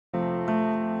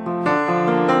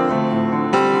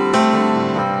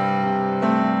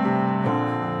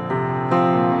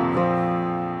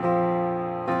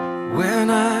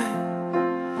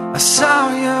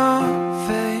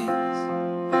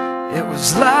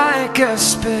like a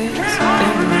space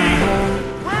in my heart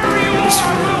is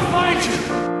filled.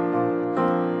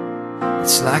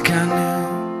 It's like I knew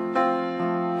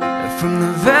from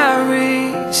the very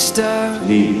start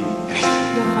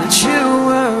that you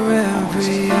were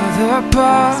every other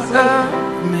part of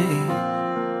me.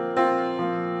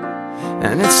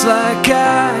 And it's like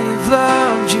I've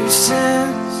loved you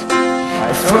since,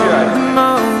 from the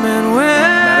moment when,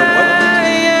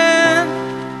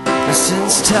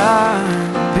 since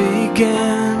time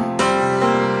began.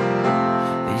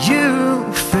 You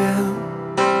fill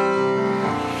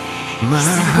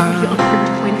my heart.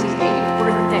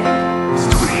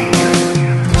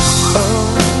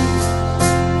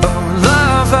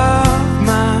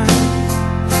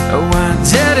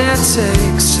 Did it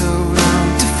take so long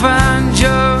to find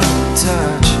your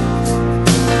touch?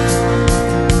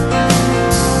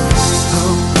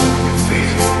 Hope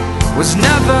was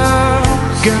never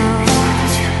gone,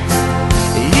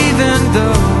 even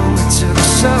though it took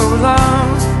so long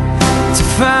to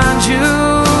find you,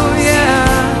 yeah.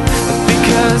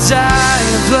 Because I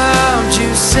have loved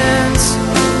you since,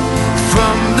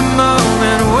 from the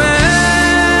moment when,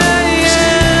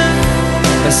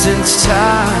 since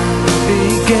time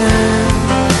began.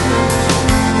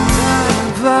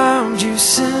 I've loved you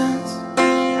since,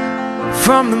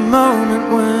 from the moment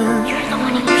when, you're the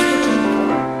one I was looking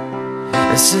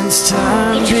for. since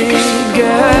time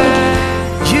began.